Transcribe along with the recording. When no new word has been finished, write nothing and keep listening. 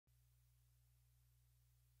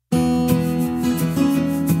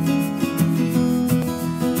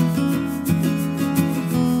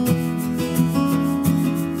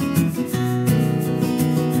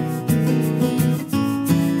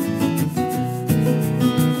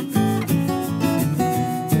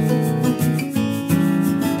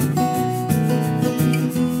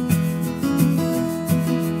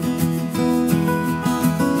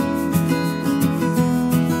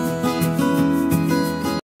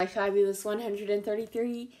My fabulous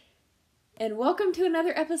 133, and welcome to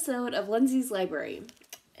another episode of Lindsay's Library.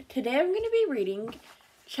 Today I'm going to be reading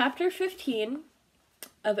Chapter 15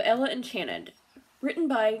 of Ella Enchanted, written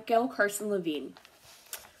by Gail Carson Levine.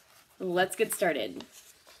 Let's get started.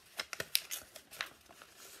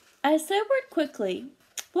 I sobered quickly.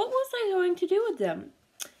 What was I going to do with them?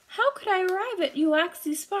 How could I arrive at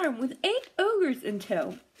Euaxie's farm with 8 ogres in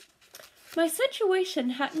tow? My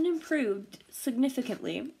situation hadn't improved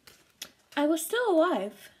significantly. I was still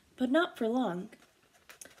alive, but not for long.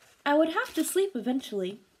 I would have to sleep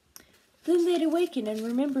eventually. Then they'd awaken and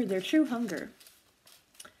remember their true hunger.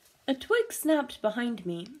 A twig snapped behind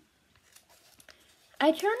me.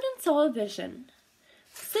 I turned and saw a vision.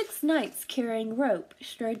 6 knights carrying rope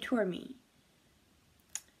strode toward me,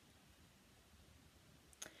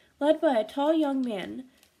 led by a tall young man.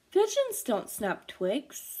 Visions don't snap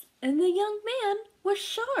twigs. And the young man was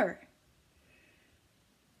Shar.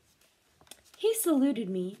 He saluted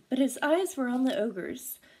me, but his eyes were on the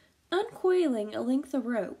ogres, uncoiling a length of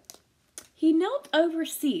rope. He knelt over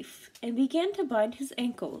Sif and began to bind his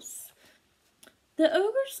ankles. The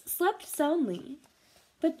ogres slept soundly,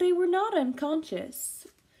 but they were not unconscious.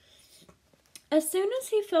 As soon as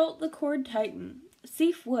he felt the cord tighten,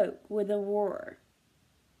 Sif woke with a roar,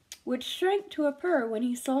 which shrank to a purr when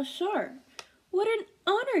he saw Shar. "What an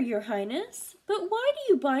honor, your highness! But why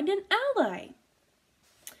do you bind an ally?"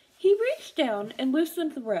 He reached down and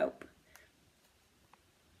loosened the rope.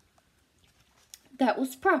 That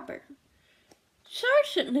was proper. Shar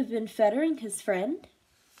shouldn't have been fettering his friend.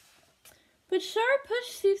 But Shar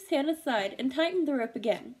pushed Sif's hand aside and tightened the rope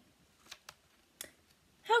again.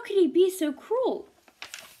 How could he be so cruel?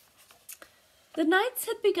 The knights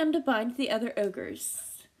had begun to bind the other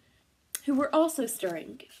ogres, who were also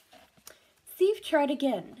stirring. Sif tried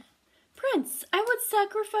again. "Prince, I would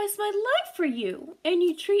sacrifice my life for you, and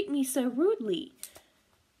you treat me so rudely."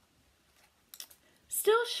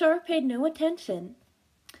 Still Shar paid no attention.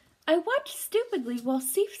 I watched stupidly while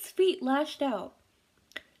Sif's feet lashed out.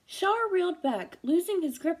 Shar reeled back, losing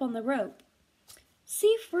his grip on the rope.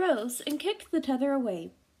 Sif rose and kicked the tether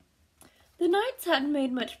away. The knights hadn't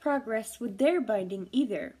made much progress with their binding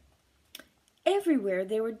either. Everywhere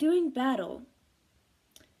they were doing battle.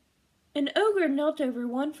 An ogre knelt over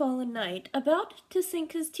one fallen knight, about to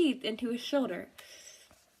sink his teeth into his shoulder.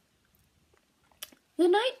 The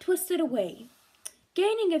knight twisted away,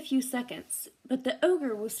 gaining a few seconds, but the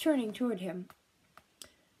ogre was turning toward him.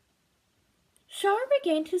 Shar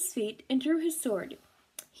regained his feet and drew his sword.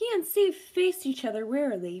 He and Sif faced each other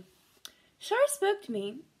warily. Shar spoke to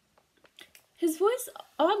me, his voice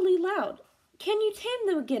oddly loud. "Can you tame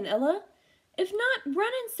them again, Ella? If not,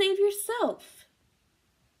 run and save yourself."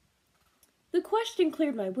 The question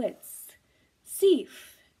cleared my wits.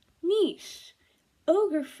 Sif, Niche,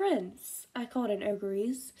 ogre friends, I called in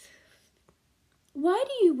ogrese. Why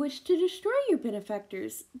do you wish to destroy your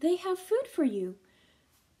benefactors? They have food for you,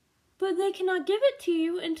 but they cannot give it to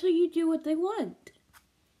you until you do what they want.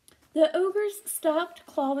 The ogres stopped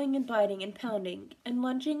clawing and biting and pounding and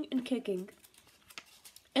lunging and kicking,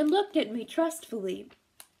 and looked at me trustfully.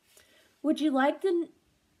 "Would you like to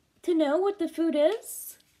know what the food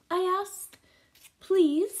is?" I asked.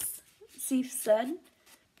 "Please," Sif said.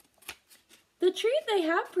 "The treat they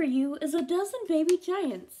have for you is a dozen baby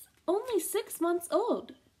giants, only 6 months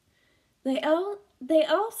old." They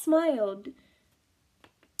all smiled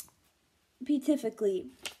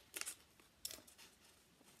beatifically.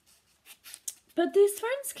 "But these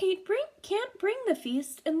friends can't bring the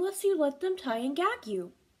feast unless you let them tie and gag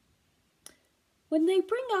you. When they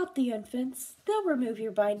bring out the infants, they'll remove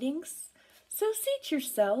your bindings. So seat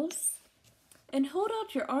yourselves and hold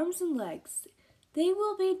out your arms and legs. They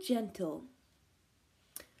will be gentle."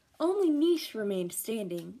 Only Niche remained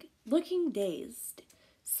standing, looking dazed.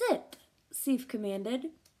 "Sit," Sif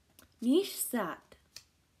commanded. Niche sat.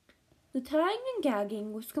 The tying and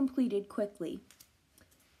gagging was completed quickly.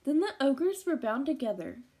 Then the ogres were bound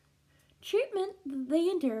together. Treatment they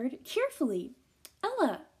endured cheerfully.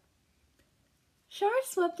 "Ella." Shar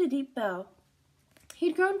swept a deep bow.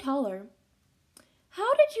 He'd grown taller.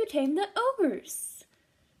 "How did you tame the ogres?"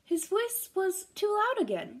 His voice was too loud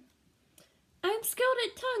again. "I'm skilled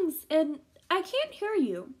at tongues, and I can't hear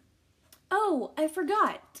you." "Oh, I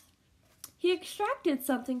forgot." He extracted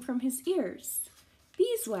something from his ears.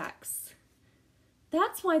 Beeswax.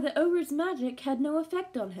 That's why the ogre's magic had no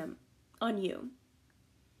effect on you.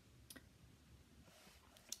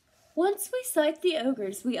 Once we sight the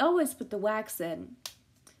ogres, we always put the wax in.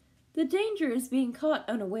 The danger is being caught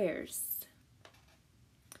unawares.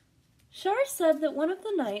 Shar said that one of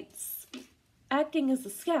the knights, acting as a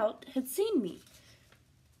scout, had seen me.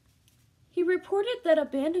 reported that a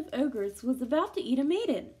band of ogres was about to eat a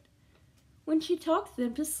maiden when she talked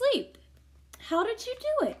them to sleep. How did you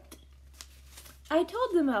do it? I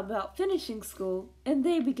told them about finishing school, and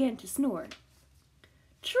they began to snore.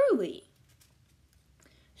 Truly.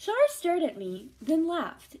 Shar stared at me, then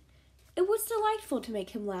laughed. It was delightful to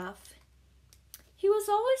make him laugh. He was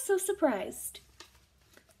always so surprised.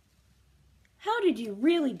 How did you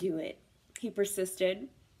really do it? He persisted.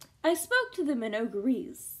 I spoke to them in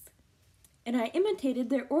Ogrese, and I imitated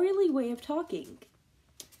their oily way of talking.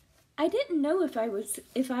 I didn't know if I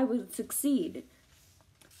would succeed.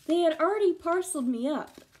 They had already parceled me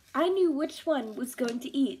up. I knew which one was going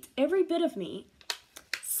to eat every bit of me.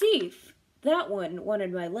 Sif, that one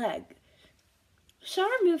wanted my leg. Shar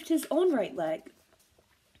moved his own right leg.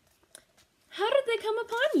 How did they come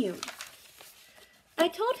upon you? I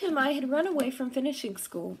told him I had run away from finishing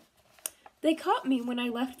school. They caught me when I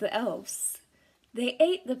left the elves. They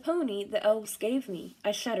ate the pony the elves gave me.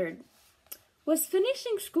 I shuddered. Was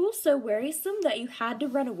finishing school so wearisome that you had to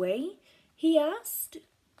run away? He asked.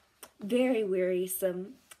 Very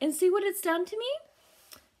wearisome. And see what it's done to me?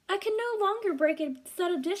 I can no longer break a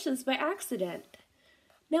set of dishes by accident.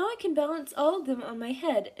 Now I can balance all of them on my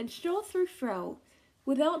head and stroll through Frau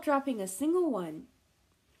without dropping a single one.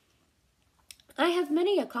 I have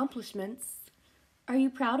many accomplishments. Are you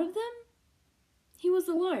proud of them? He was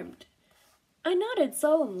alarmed. I nodded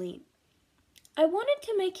solemnly. I wanted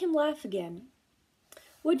to make him laugh again.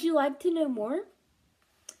 Would you like to know more?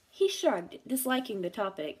 He shrugged, disliking the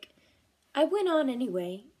topic. I went on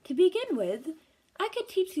anyway. To begin with, I could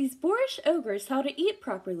teach these boorish ogres how to eat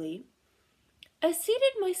properly. I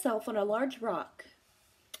seated myself on a large rock.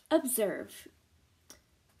 Observe.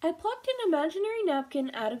 I plucked an imaginary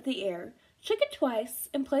napkin out of the air, shook it twice,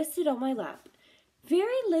 and placed it on my lap.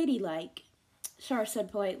 Very ladylike, Shar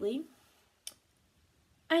said politely.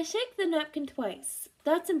 I shake the napkin twice.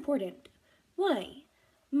 That's important. Why?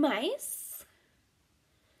 Mice?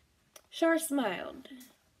 Shar smiled.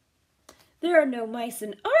 There are no mice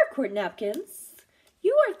in our court napkins.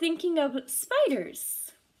 You are thinking of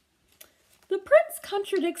spiders. The prince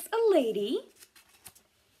contradicts a lady.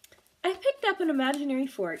 I picked up an imaginary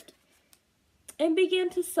fork and began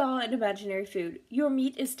to saw an imaginary food. Your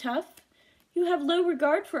meat is tough. You have low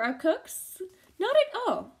regard for our cooks. Not at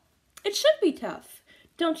all. It should be tough.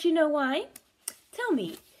 Don't you know why? Tell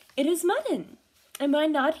me, it is mutton. Am I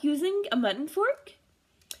not using a mutton fork?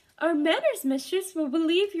 Our manners mistress will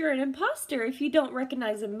believe you're an imposter if you don't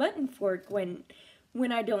recognize a mutton fork when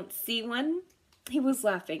I don't see one. He was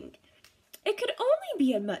laughing. It could only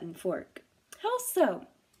be a mutton fork. How so?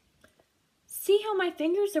 See how my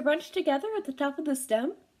fingers are bunched together at the top of the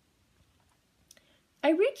stem?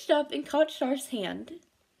 I reached up and caught Shar's hand.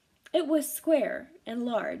 It was square and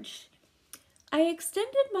large. I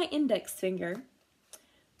extended my index finger.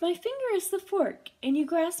 My finger is the fork, and you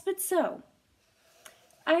grasp it so.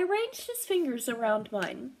 I arranged his fingers around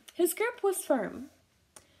mine. His grip was firm.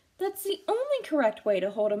 That's the only correct way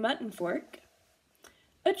to hold a mutton fork.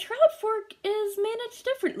 A trout fork is managed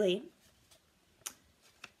differently.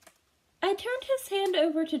 I turned his hand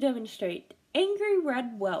over to demonstrate. Angry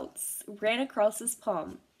red welts ran across his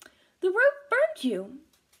palm. The rope burned you.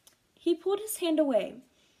 He pulled his hand away.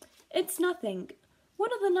 It's nothing.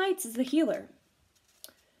 One of the knights is a healer.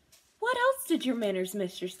 What else did your manners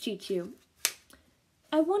mistress teach you?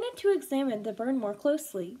 I wanted to examine the burn more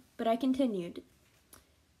closely, but I continued.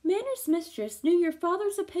 Manners mistress knew your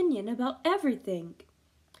father's opinion about everything.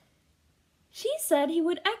 She said he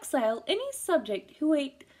would exile any subject who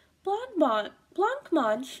ate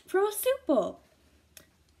blancmange from a soup bowl.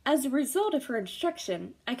 As a result of her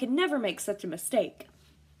instruction, I could never make such a mistake.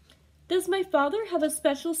 Does my father have a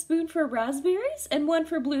special spoon for raspberries and one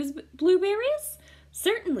for blueberries?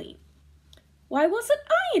 Certainly. Why wasn't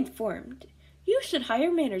I informed? You should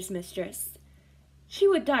hire manners mistress. She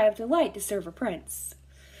would die of delight to serve a prince.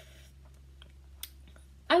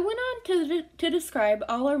 I went on to describe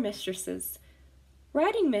all our mistresses.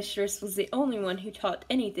 Riding mistress was the only one who taught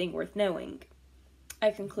anything worth knowing,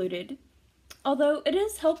 I concluded, although it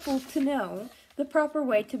is helpful to know the proper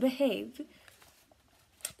way to behave,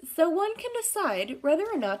 so one can decide whether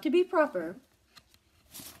or not to be proper.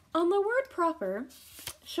 On the word proper,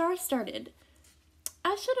 Shar started.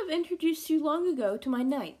 I should have introduced you long ago to my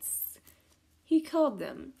knights. He called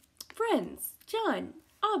them friends, John,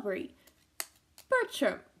 Aubrey,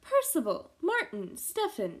 Bertram, Percival, Martin,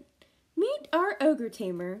 Stephen. Meet our ogre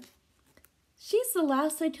tamer. She's the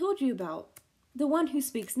lass I told you about, the one who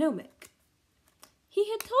speaks gnomic. He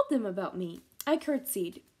had told them about me. I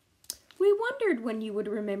curtsied. We wondered when you would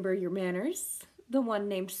remember your manners, the one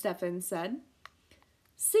named Stephen said.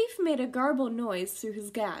 Sif made a garbled noise through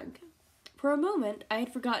his gag. For a moment, I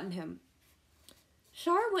had forgotten him.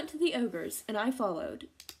 Shar went to the ogres, and I followed.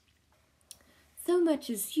 So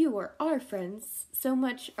much as you are our friends, so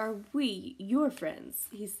much are we your friends,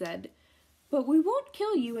 he said. But we won't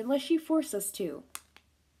kill you unless you force us to.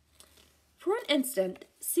 For an instant,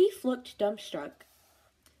 Sif looked dumbstruck.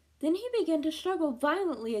 Then he began to struggle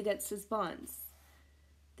violently against his bonds.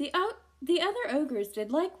 The other ogres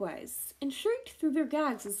did likewise, and shrieked through their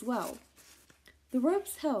gags as well. The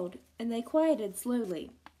ropes held, and they quieted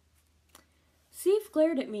slowly. Sif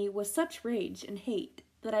glared at me with such rage and hate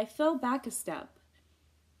that I fell back a step.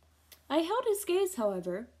 I held his gaze,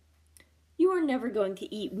 however. You are never going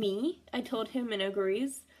to eat me, I told him in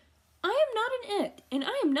Ogreese. I am not an it, and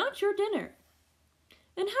I am not your dinner.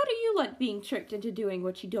 And how do you like being tricked into doing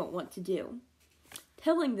what you don't want to do?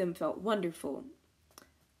 Telling them felt wonderful.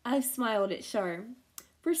 I smiled at Shar.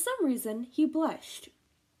 For some reason, he blushed.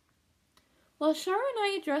 While Shar and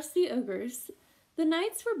I addressed the ogres, the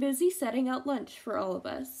knights were busy setting out lunch for all of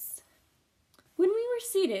us. When we were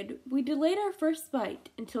seated, we delayed our first bite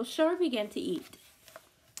until Shar began to eat.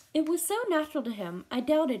 It was so natural to him, I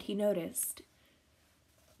doubted he noticed.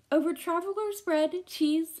 Over traveler's bread,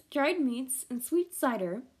 cheese, dried meats, and sweet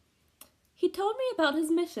cider, he told me about his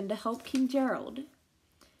mission to help King Gerald.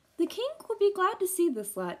 The king will be glad to see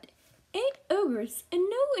this lot. 8 ogres and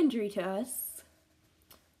no injury to us.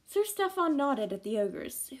 Sir Stefan nodded at the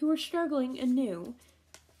ogres, who were struggling anew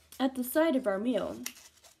at the sight of our meal.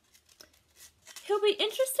 He'll be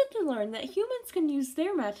interested to learn that humans can use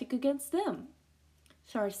their magic against them,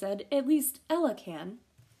 Shar said. At least Ella can,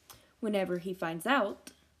 whenever he finds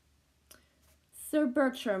out. Sir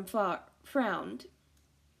Bertram frowned.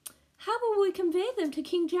 How will we convey them to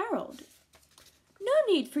King Gerald?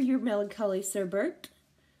 No need for your melancholy, Sir Bert,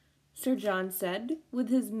 Sir John said, with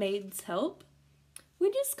his maid's help.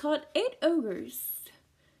 We just caught 8 ogres.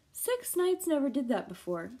 6 knights never did that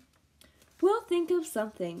before. We'll think of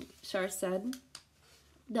something, Shar said.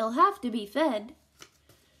 They'll have to be fed.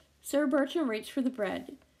 Sir Bertram reached for the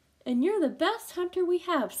bread. And you're the best hunter we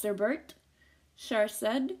have, Sir Bert, Shar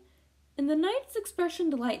said, and the knight's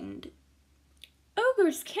expression lightened.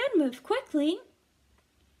 Ogres can move quickly,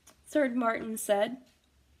 Sir Martin said.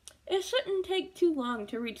 It shouldn't take too long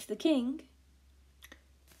to reach the king.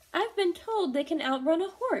 I've been told they can outrun a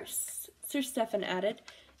horse, Sir Stefan added.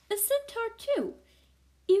 A centaur, too.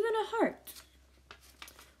 Even a hart.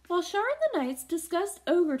 While Shar and the knights discussed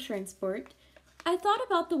ogre transport, I thought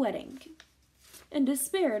about the wedding, and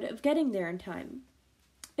despaired of getting there in time.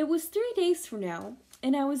 It was 3 days from now,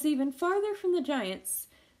 and I was even farther from the giants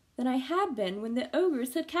than I had been when the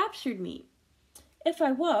ogres had captured me. If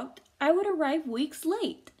I walked, I would arrive weeks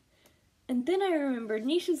late. And then I remembered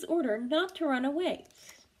Nisha's order not to run away.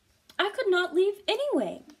 I could not leave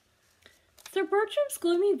anyway. Sir Bertram's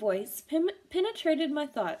gloomy voice penetrated my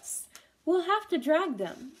thoughts. We'll have to drag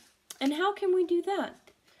them. And how can we do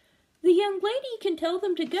that? The young lady can tell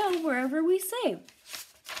them to go wherever we say,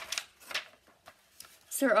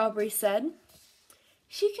 Sir Aubrey said.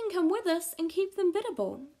 She can come with us and keep them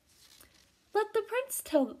biddable. Let the prince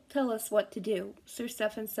tell us what to do, Sir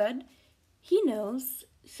Stefan said. He knows.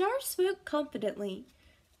 Shar spoke confidently.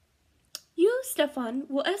 You, Stefan,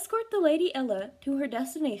 will escort the Lady Ella to her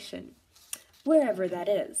destination, wherever that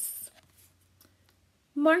is.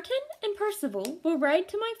 Martin and Percival will ride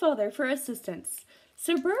to my father for assistance.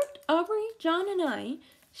 Sir Bert, Aubrey, John, and I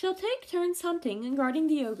shall take turns hunting and guarding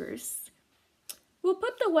the ogres. We'll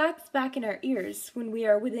put the wax back in our ears when we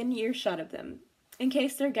are within earshot of them, in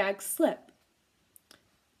case their gags slip.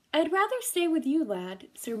 I'd rather stay with you, lad,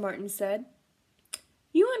 Sir Martin said.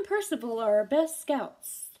 You and Percival are our best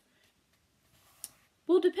scouts.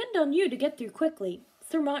 We'll depend on you to get through quickly.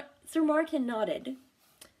 Sir Martin nodded.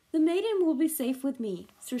 The maiden will be safe with me,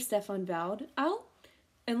 Sir Stefan vowed.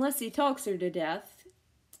 Unless he talks her to death,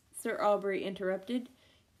 Sir Aubrey interrupted.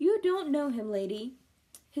 You don't know him, lady.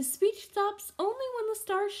 His speech stops only when the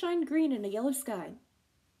stars shine green in a yellow sky.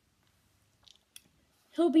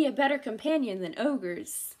 He'll be a better companion than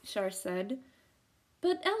ogres, Shar said.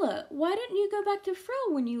 But Ella, why didn't you go back to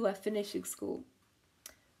Frel when you left finishing school?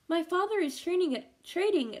 My father is trading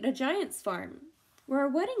at a giant's farm, where a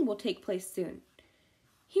wedding will take place soon.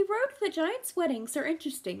 He wrote the giants' weddings are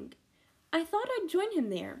interesting. I thought I'd join him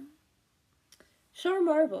there. Shar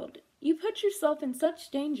marveled. You put yourself in such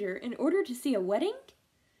danger in order to see a wedding?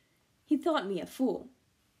 He thought me a fool.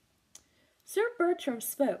 Sir Bertram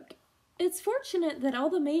spoke. It's fortunate that all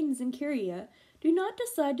the maidens in Kyria do not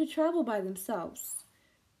decide to travel by themselves.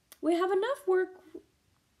 We have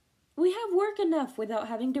work enough without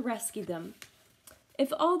having to rescue them.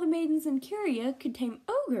 If all the maidens in Curia could tame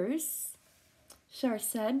ogres, Shar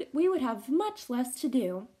said, we would have much less to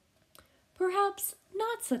do. Perhaps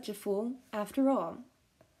not such a fool, after all.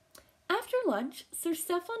 After lunch, Sir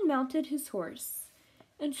Stefan mounted his horse,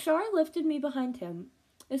 and Shar lifted me behind him.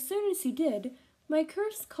 As soon as he did, my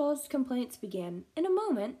curse-caused complaints began. In a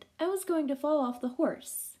moment, I was going to fall off the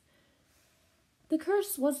horse. The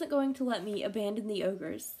curse wasn't going to let me abandon the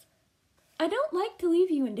ogres. I don't like to leave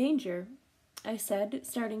you in danger, I said,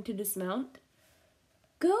 starting to dismount.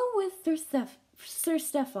 Go with Sir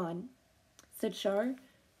Stefan, said Shar.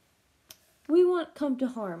 We won't come to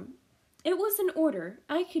harm. It was an order.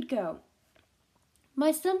 I could go.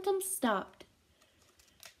 My symptoms stopped.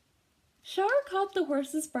 Shar caught the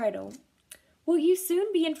horse's bridle. Will you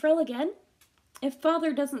soon be in Frill again? If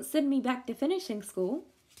Father doesn't send me back to finishing school.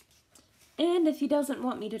 And if he doesn't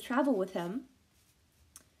want me to travel with him.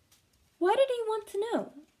 Why did he want to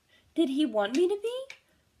know? Did he want me to be?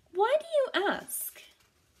 Why do you ask?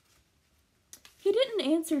 He didn't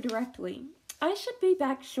answer directly. I should be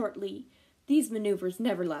back shortly. These maneuvers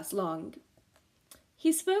never last long.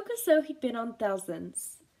 He spoke as though he'd been on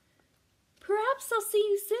thousands. Perhaps I'll see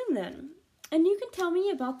you soon then, and you can tell me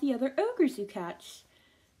about the other ogres you catch.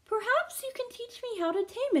 Perhaps you can teach me how to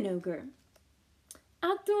tame an ogre.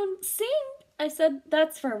 Don't sing, I said.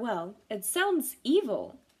 That's farewell. It sounds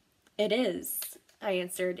evil. It is, I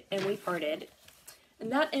answered, and we parted.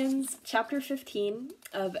 And that ends chapter 15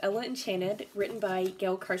 of Ella Enchanted, written by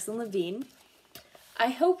Gail Carson Levine. I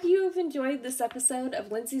hope you have enjoyed this episode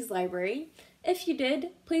of Lindsay's Library. If you did,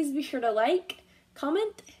 please be sure to like,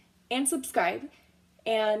 comment, and subscribe.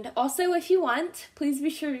 And also, if you want, please be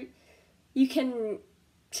sure you can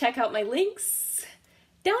check out my links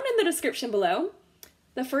down in the description below.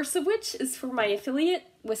 The first of which is for my affiliate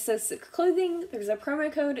with So Sick Clothing. There's a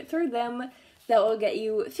promo code through them that will get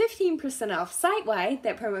you 15% off site-wide.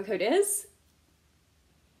 That promo code is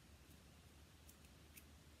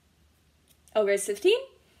Ogres15.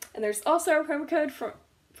 And there's also a promo code for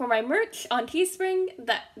my merch on Teespring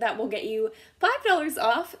that will get you $5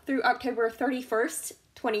 off through October 31st,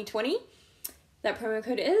 2020. That promo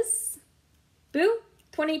code is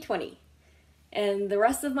BOO2020. And the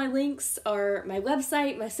rest of my links are my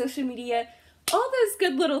website, my social media, all those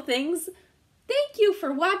good little things. Thank you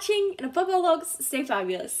for watching, and above all else, stay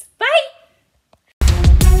fabulous. Bye!